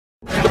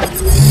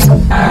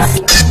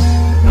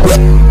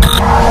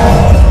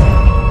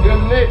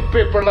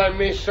YouTuber like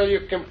me so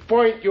you can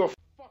point your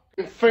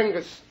fucking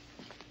fingers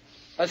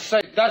and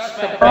say that's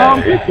the bomb.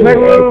 Make a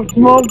little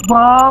smoke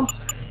bomb.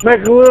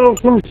 Make a little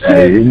some shit.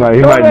 Hey, he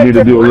might need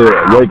to do a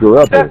little wake her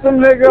up. Set some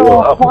nigga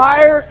on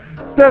fire.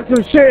 Set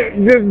some shit.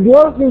 Just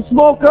blow some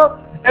smoke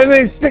up and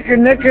then stick a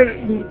naked.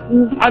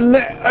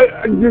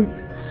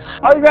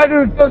 All you gotta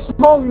do is just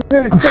smoke and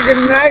then stick a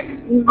knife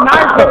in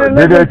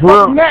the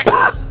neck.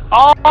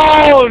 Oh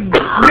damn!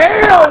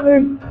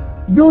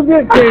 This dude,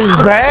 this thing's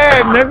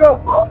bad, nigga.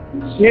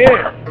 Shit.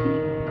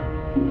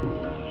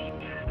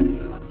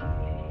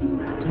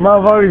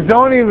 Motherfuckers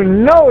don't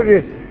even know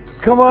this.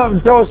 Come up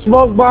and throw a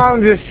smoke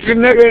bomb, just stick a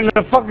nigga in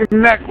the fucking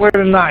neck with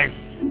a knife.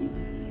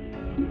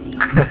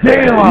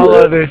 Damn, I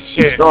love this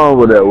shit. Stoned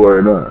with that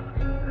word, huh?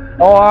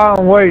 Oh,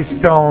 I'm way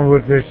stoned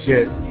with this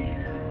shit.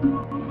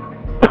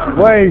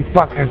 Way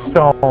fucking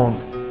stoned.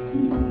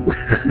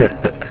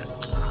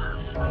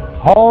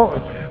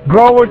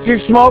 Grow what you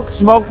smoke,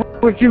 smoke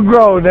what you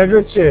grow,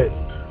 nigga. Shit.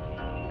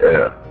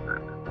 Yeah.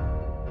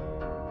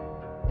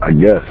 I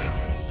guess.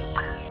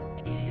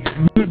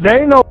 They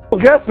ain't no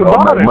guess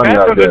about it. Money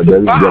out there, baby.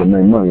 You gotta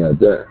make money out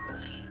there.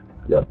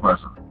 Yeah,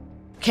 person.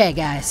 Okay,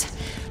 guys.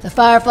 The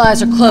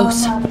Fireflies are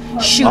close.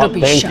 Shoot'll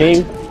be shot.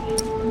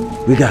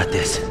 We got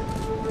this.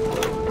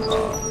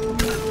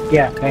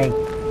 Yeah, thank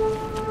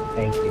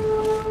you.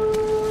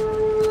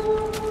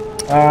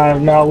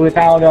 No,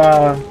 without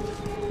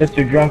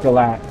Mr.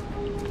 Drunk-a-lot.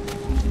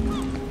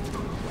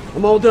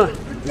 I'm all done.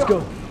 Let's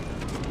go.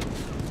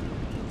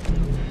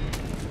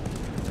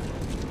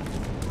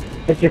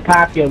 If your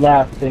copy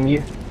left, then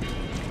you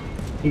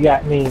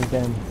got me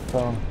then,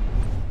 so.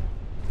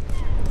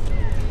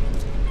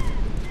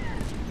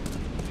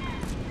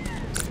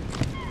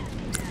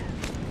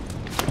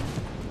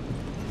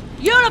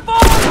 Uniform!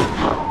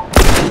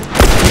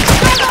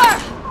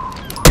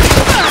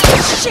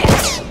 Shit!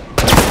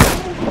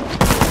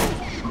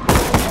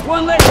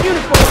 One less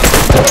uniform.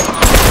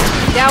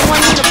 Down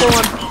one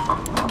uniform.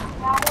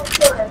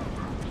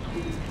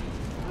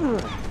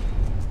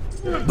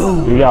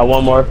 Boom. You got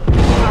one more.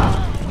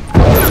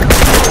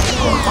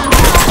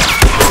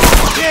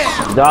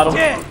 Got him.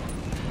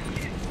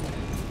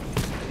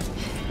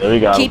 There we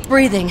go. Keep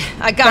breathing.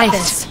 I got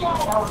this.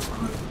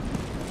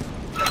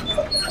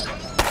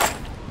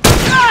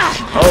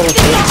 Oh, shit.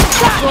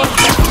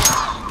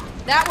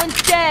 That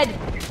one's dead.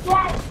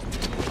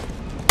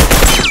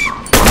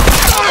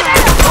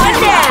 One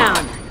down.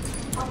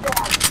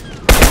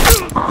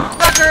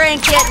 Fucker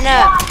ain't getting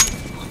up.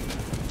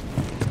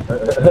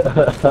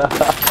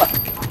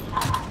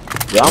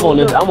 Yeah, I'm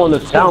on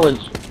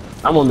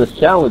this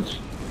challenge.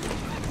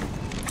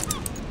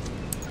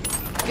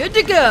 Good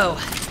to go.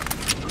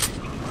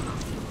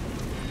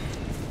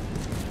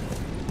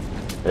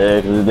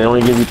 Yeah, cause they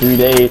only give you 3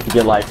 days to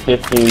get like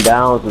 15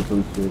 downs or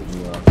some shit,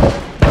 you know.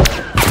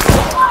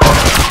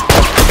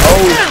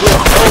 Oh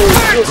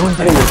shit,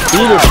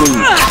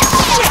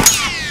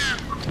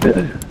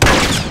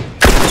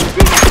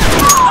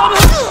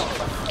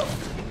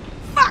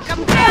 Fuck,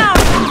 I'm down.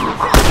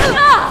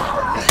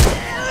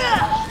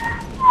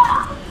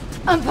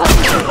 I'm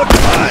pumping.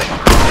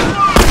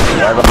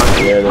 Right behind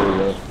you. Yeah, there we go.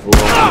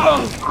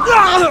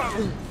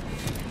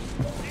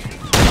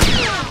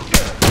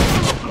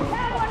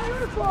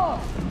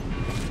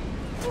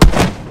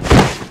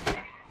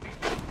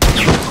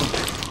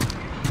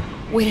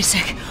 Wait a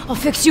sec. I'll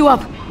fix you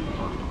up.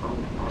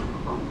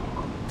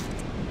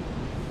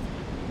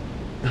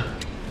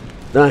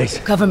 Nice.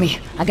 Cover me.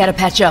 I gotta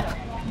patch up.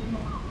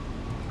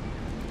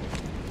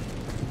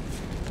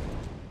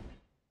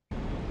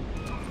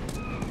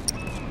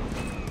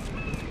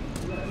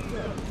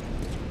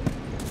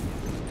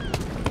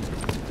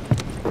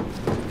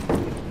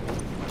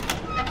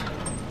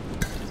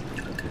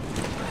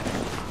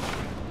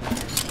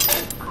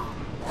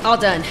 All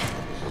done.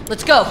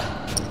 Let's go.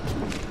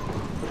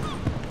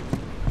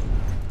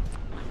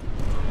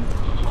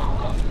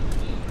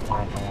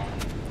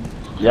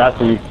 Yeah,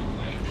 see.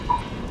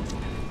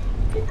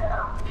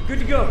 Good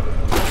to go.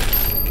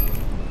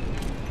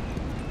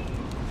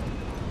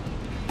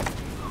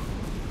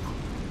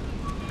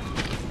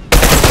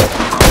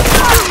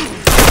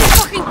 You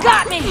fucking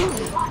got me!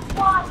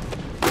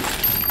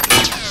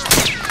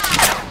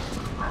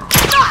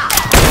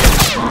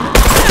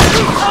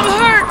 I'm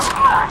hurt!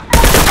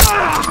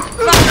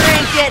 Fucker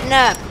ain't getting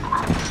up.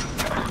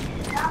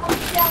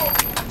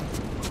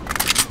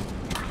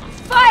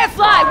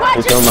 Firefly, watch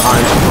He's it! coming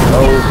behind.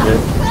 Oh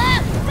shit.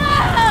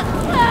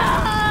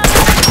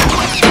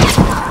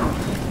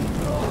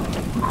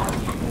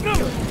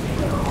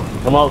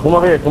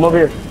 Come over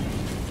here.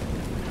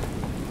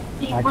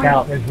 Watch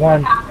out, there's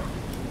one.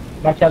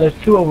 Watch out, there's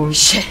two of them.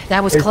 Shit,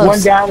 that was There's close.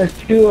 one down, there's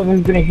two of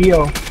them gonna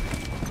heal.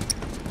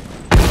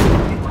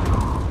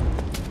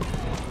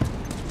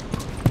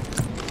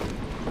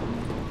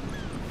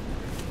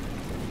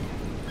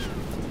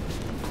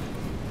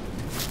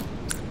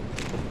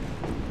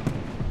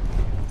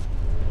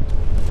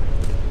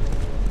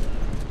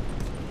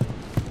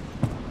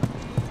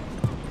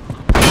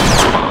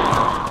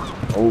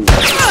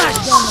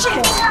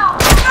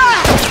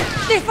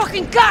 They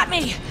fucking got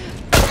me!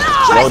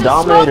 Yo,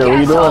 Dominator, what are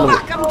you doing?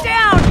 Fuck, I'm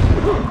down!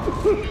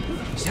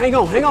 Just hang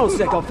on a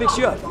sec, I'll fix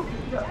you up.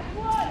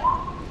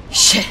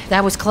 Shit,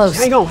 that was close.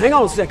 Hang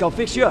on a sec, I'll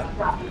fix you up.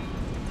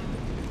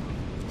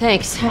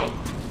 Thanks.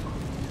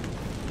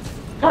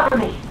 Cover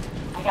me.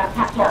 I gotta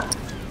patch up.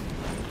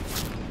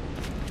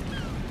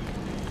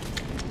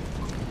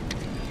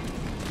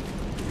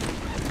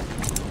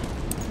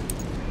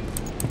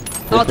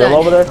 All Still done.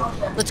 over there?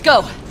 Let's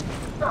go.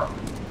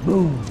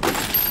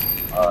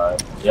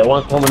 Alright. Yeah,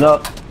 one's coming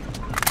up.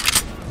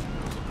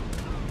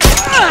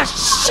 Ah,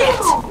 shit!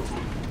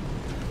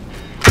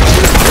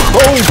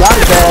 Boom, got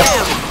his ass.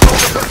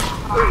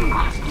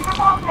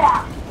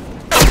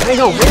 Hang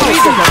on a sec,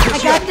 I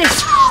got this.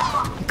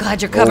 I'm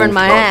glad you're covering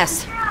my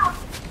ass.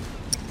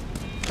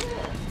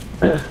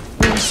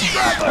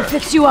 I'll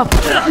fix you up.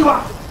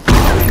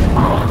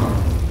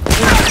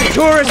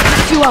 tourist!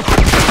 Fix you up.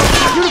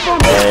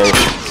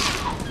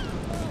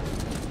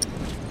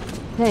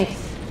 Hey. Thanks.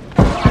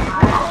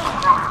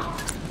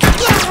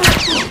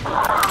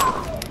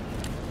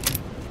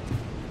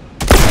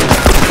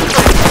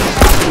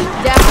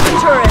 Down the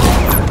turret.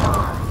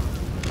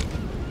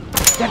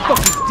 That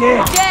fucker's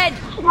dead! Dead!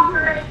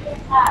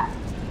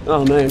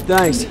 Oh man,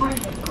 thanks.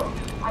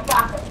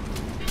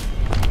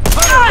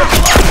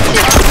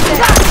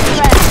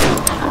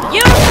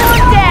 Uniform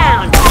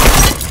down!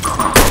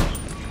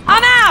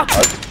 I'm out!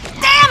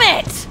 Damn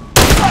it!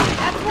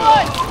 That's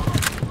one!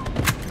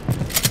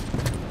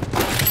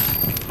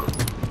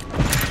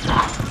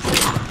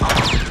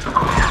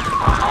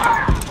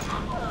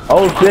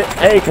 Oh shit!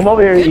 Hey, come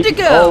over here! Good to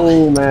go.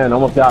 Oh man,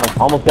 almost got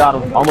him! Almost got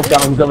him! Almost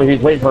got him! He's over here!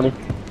 He's waiting for me!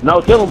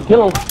 No, kill him!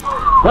 Kill him!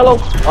 Kill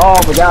him! Oh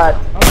my god!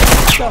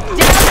 Down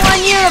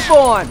one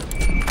uniform!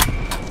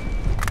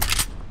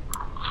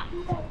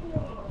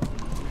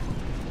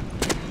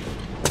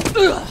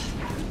 Ugh.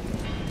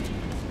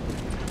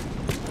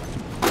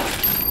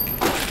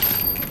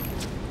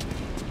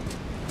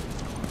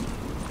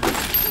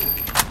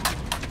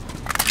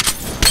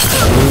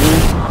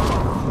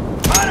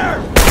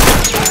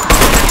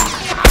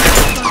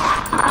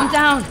 I'm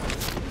down.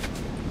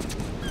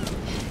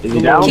 Is he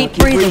down? Keep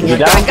breathing. Is he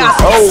down? I got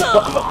this.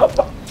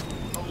 Oh!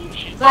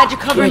 Glad you're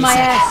covering my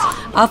ass.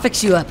 I'll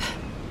fix you up.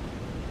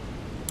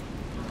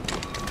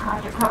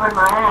 Glad you're covering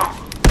my ass.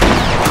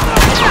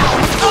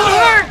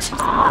 Hurt!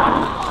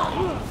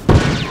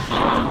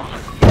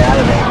 Get out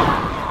of there.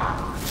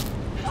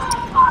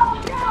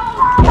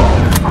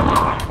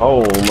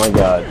 Oh my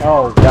god!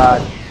 Oh,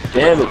 God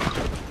damn it!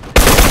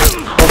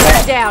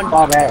 Down.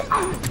 fall back.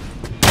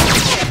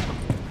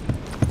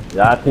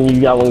 Yeah, I think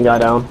you got one guy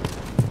down.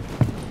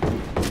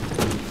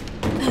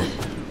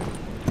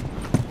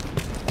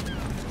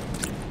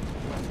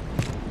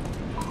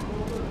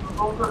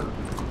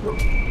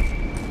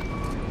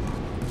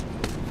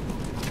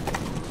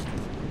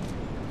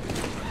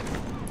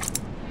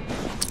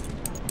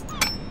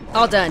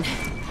 All done.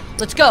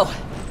 Let's go.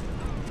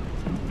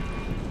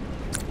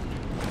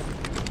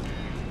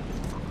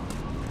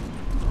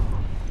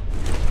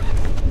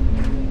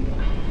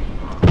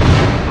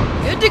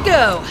 Good to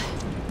go.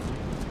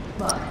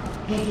 Look,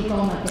 can't keep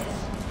going like this.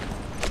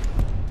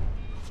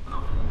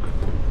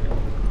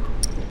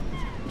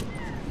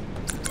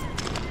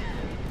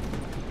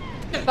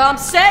 Bomb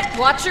set,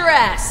 watch your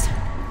ass.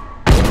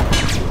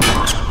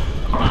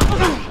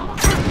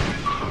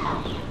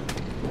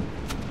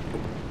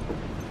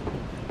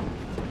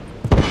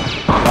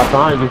 Right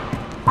behind you.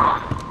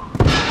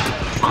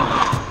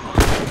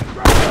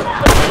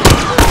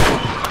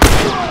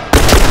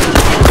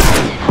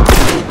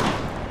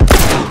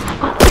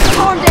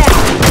 Arm down.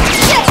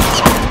 Shit!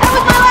 That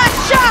was my last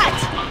shot!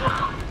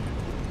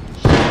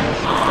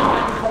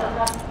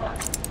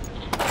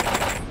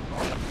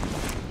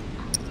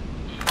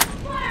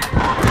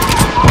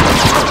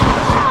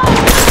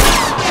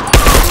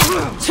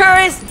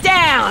 Tourist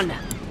down!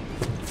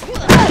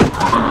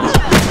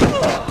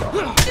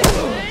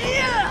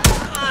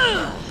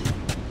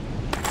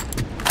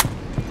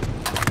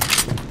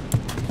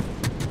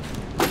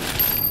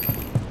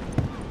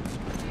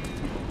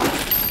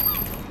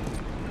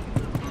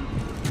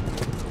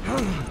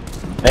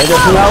 Hey,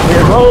 there's two out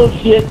here. Oh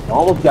shit!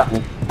 Almost got me.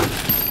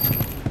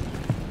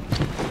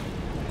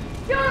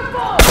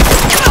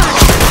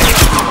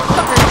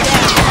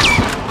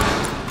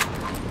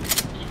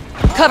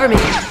 Cover me.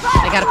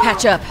 I gotta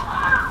patch up.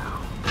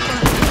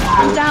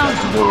 I'm down.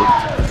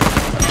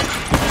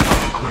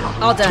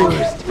 All done.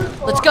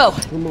 Let's go.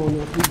 Come on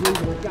now, keep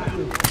moving, I got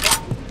this.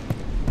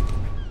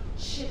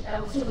 Shit,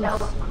 that was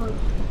close.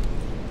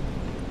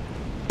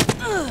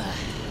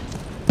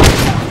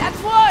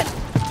 That's one!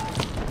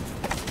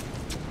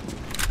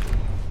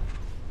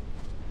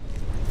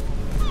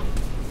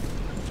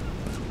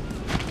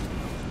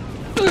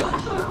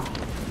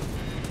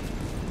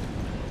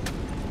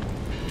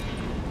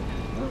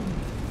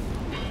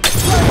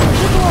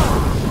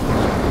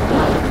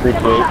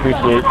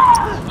 Appreciate.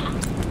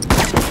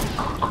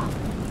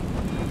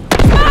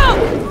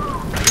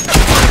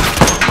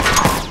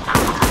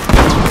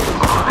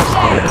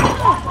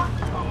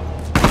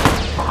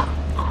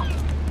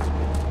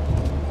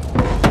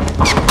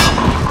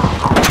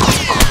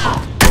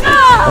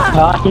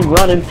 Keep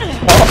running.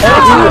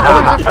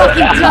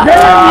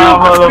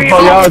 Motherfucker,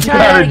 I was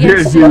trying to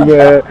get you,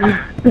 man.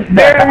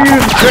 Damn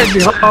you, crazy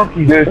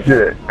honky. Good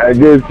shit.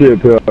 Good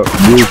shit, pal.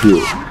 Good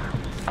shit.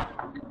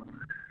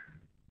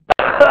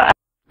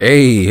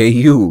 Hey,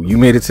 you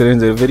made it to the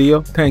end of the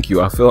video? Thank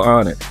you, I feel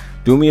honored.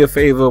 Do me a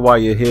favor while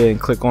you're here and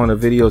click on the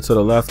video to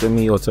the left of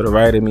me or to the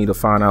right of me to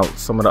find out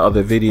some of the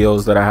other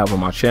videos that I have on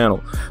my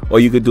channel. Or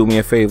you could do me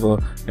a favor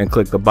and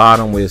click the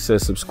bottom where it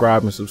says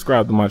subscribe and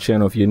subscribe to my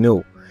channel if you're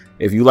new.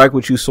 If you like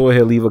what you saw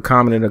here, leave a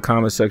comment in the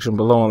comment section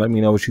below and let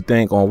me know what you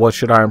think on what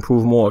should I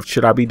improve more.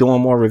 Should I be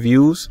doing more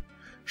reviews?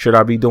 Should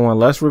I be doing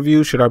less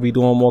reviews? Should I be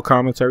doing more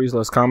commentaries,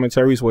 less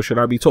commentaries? What should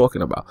I be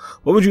talking about?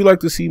 What would you like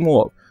to see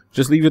more of?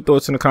 Just leave your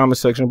thoughts in the comment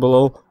section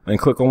below and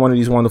click on one of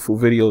these wonderful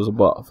videos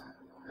above.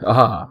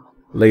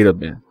 Later,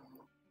 Ben.